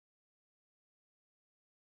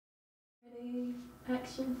Ready,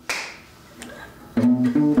 action.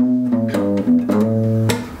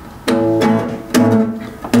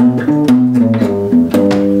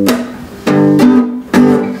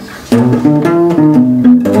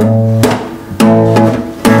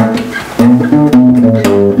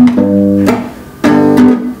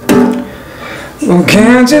 Well,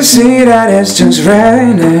 can't you see that it's just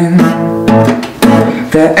raining?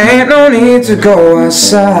 There ain't no need to go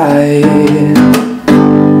outside.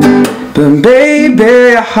 But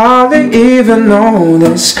baby, I hardly even know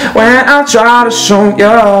this when I try to show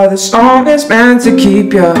you this song is meant to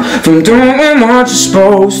keep you from doing what you're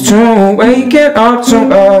supposed to. Waking up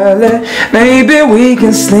too early, maybe we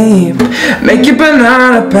can sleep. Make your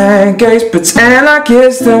banana pancakes, pretend like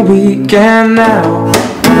it's the weekend now.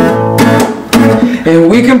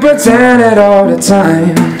 And we can pretend it all the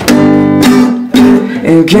time.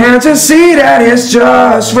 And can't you see that it's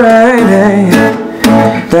just raining?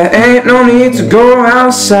 There ain't no need to go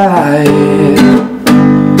outside.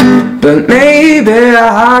 But maybe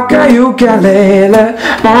a ukulele,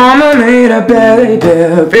 mama made a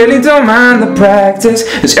baby. Really don't mind the practice,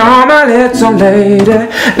 'cause you're my little lady.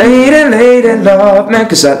 Lady, lady, love me,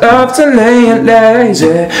 'cause I love to lay and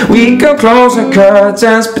lazy. We can close the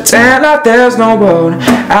curtains, pretend like there's no world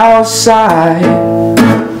outside.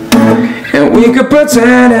 And we could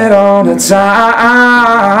pretend it all the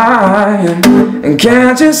time. And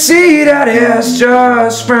can't you see that it's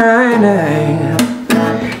just raining?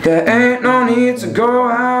 There ain't no need to go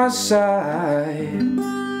outside.